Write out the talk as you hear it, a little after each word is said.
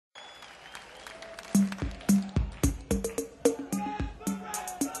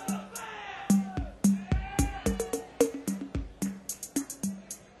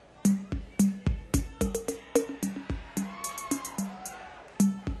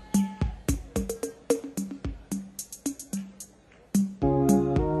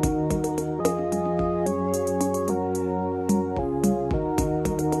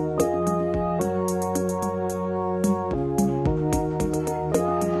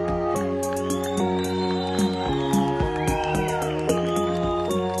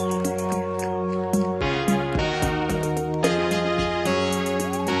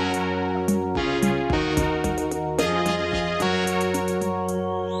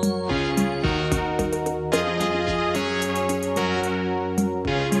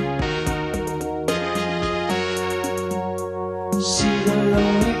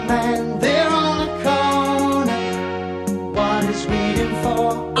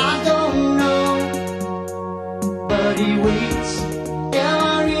but he waits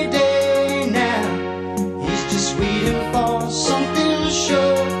every day now. He's just waiting for something to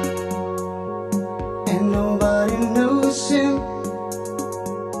show, and nobody knows him,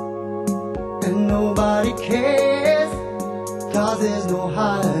 and nobody cares, 'cause there's no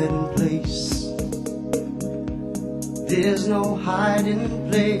hiding place. There's no hiding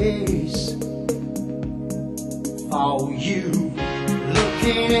place for you.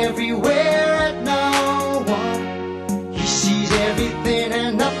 Looking everywhere at no one, he sees everything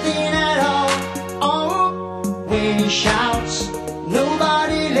and nothing at all. Oh, when he shouts,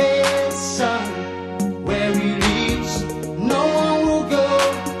 nobody listens. Where he leads, no one will go.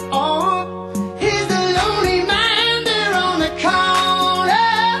 Oh, he's the lonely man there on the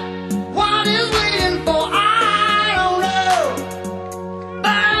corner. What is waiting for, I don't know,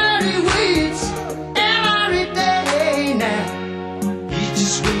 but he waits every day now. He's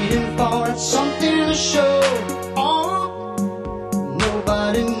just waiting for something to show. Oh,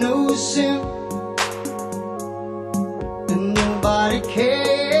 nobody knows him, and nobody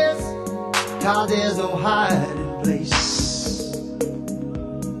cares, 'cause there's no hiding place.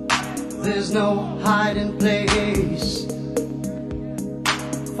 There's no hiding place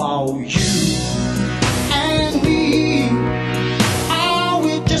for you.